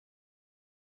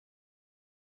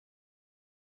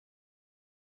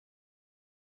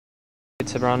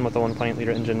Tiburon with a 1.8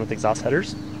 liter engine with exhaust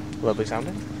headers. Lovely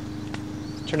sounding.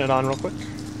 Turn it on real quick. Ooh,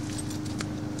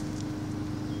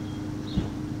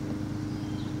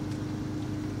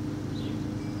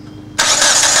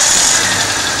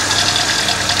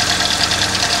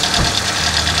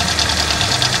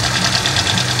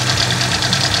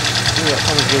 that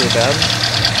sounds really bad.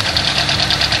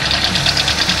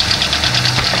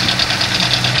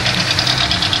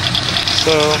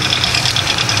 So,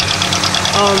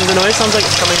 the noise sounds like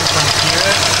it's coming from here.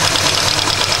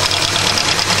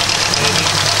 Maybe.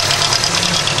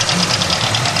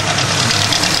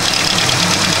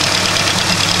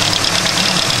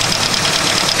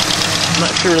 I'm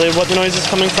not sure really what the noise is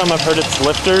coming from. I've heard it's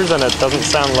lifters and it doesn't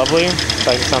sound lovely. In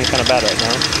fact, it sounds kind of bad right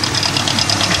now.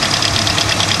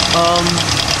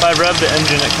 If I rev the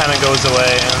engine, it kind of goes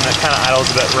away and it kind of idles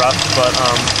a bit rough, but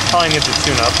probably needs a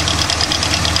tune-up.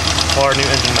 Or a new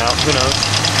engine mount, who knows.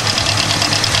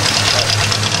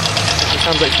 It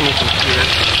sounds like coming from here.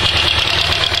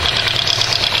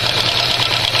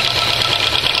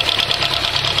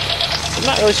 I'm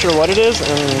not really sure what it is,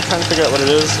 and I'm trying to figure out what it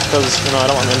is, because, you know, I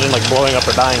don't want the engine like blowing up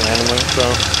or dying randomly, so.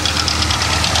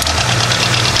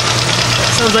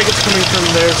 It sounds like it's coming from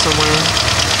there somewhere,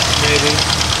 maybe.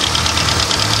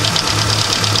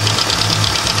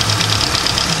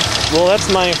 Well, that's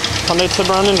my Hyundai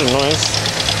Tiburon engine noise.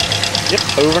 Yep,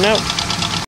 over and out.